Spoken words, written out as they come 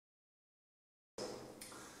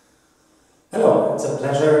Hello, it's a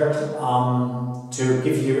pleasure to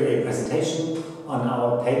give you a presentation on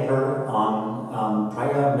our paper on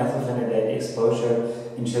prior methylphenidate exposure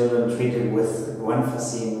in children treated with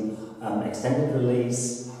Guanfacine extended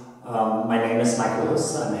release. My name is Michael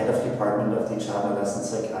Huss. I'm head of department of the Child and Adolescent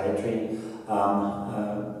Psychiatry,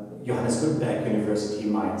 Johannes Gutenberg University,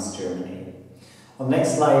 Mainz, Germany. On the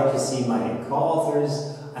next slide, you see my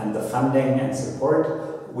co-authors and the funding and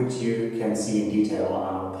support, which you can see in detail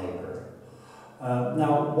on our paper.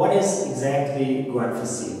 Now, what is exactly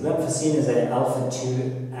Guanfacine? Guanfacine is an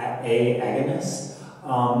alpha-2A agonist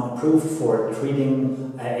approved for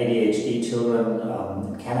treating ADHD children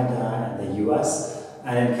in Canada and the US.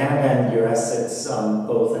 And in Canada and the US, it's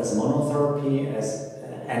both as monotherapy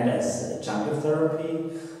and as adjunctive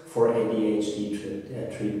therapy for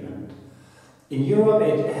ADHD treatment. In Europe,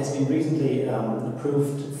 it has been recently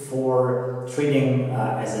approved for treating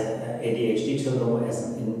as ADHD children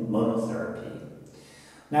as in monotherapy.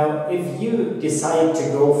 Now, if you decide to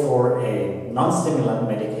go for a non-stimulant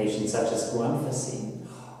medication such as Guanfacine,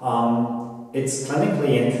 it's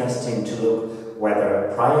clinically interesting to look whether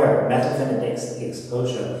prior methylphenidate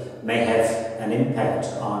exposure may have an impact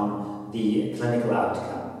on the clinical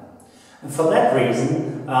outcome. And for that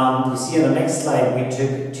reason, you see on the next slide, we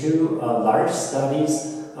took two large studies,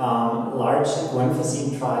 large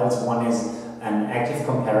Guanfacine trials. One is an active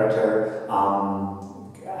comparator,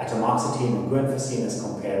 atomoxetine and Guanfacine is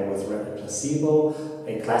compared with placebo,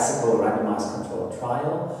 a classical randomized controlled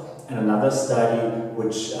trial, and another study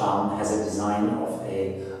which has a design of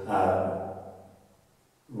a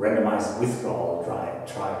randomized withdrawal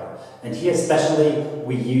trial. And here especially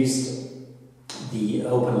we used the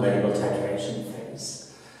open label titration phase.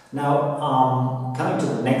 Now, coming to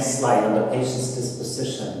the next slide on the patient's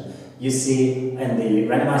disposition, you see in the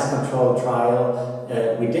randomized control trial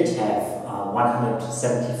we did have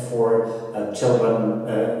 174 children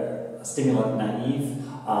stimulant-naïve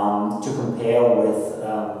to compare with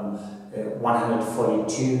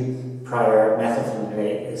 142 prior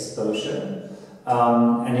methylphenidate exposure.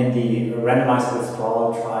 And in the randomized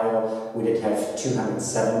withdrawal trial, we did have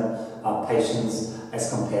 207 patients as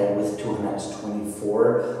compared with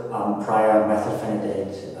 224 prior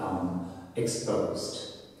methylphenidate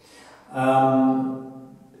exposed.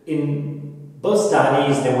 In both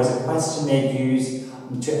studies, there was a questionnaire used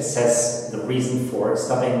to assess the reason for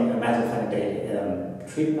stopping methylphenidate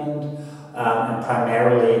treatment, and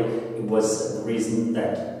primarily it was the reason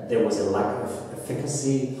that there was a lack of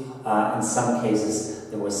efficacy. In some cases,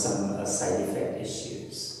 there was some side effect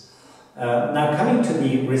issues. Now, coming to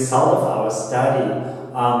the result of our study,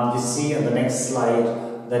 you see on the next slide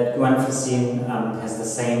that Guanfacine has the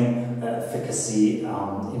same efficacy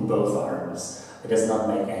in both arms. It does not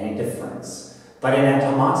make any difference. But in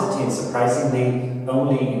atomoxetine, surprisingly,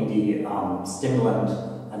 only in the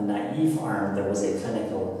stimulant-naïve arm there was a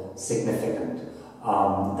clinical significance.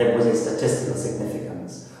 There was a statistical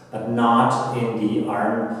significance, but not in the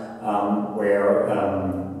arm where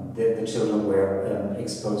the children were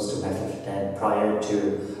exposed to methylphenidate prior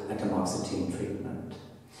to atomoxetine treatment.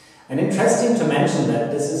 And interesting to mention that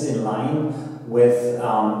this is in line with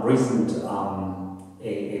a recent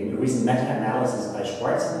meta-analysis by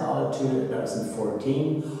Schwartz et al.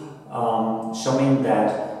 2014, showing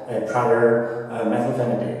that prior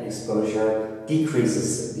methylphenidate exposure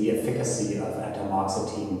decreases the efficacy of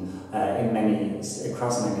atomoxetine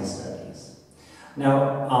across many studies.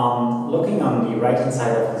 Now, looking on the right-hand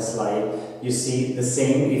side of the slide, you see the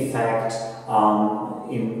same effect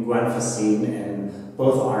in Guanfacine in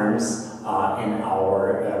both arms in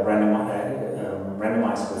our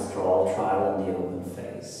randomized withdrawal trial in the open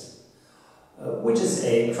phase, which is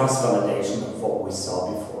a cross-validation of what we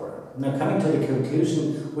saw before. Now, coming to the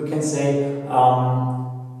conclusion, we can say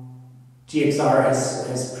GXR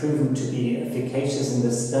has proven to be efficacious in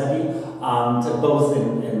this study, both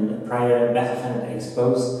in prior methylphenidate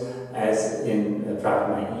exposed as in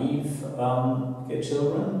drug-naive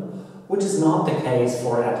children, which is not the case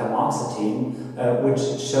for atomoxetine, which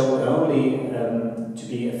showed only to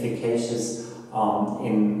be efficacious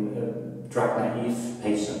in drug-naive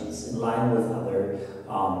patients, in line with other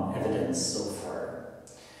evidence so far.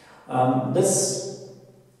 This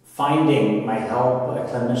finding might help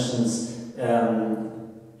clinicians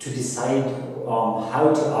to decide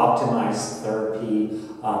how to optimize therapy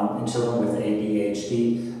in children with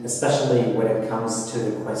ADHD, especially when it comes to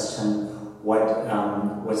the question what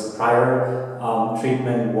was prior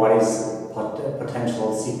treatment, what is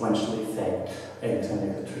potential sequential effect in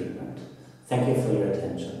clinical treatment. Thank you for your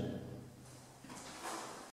attention.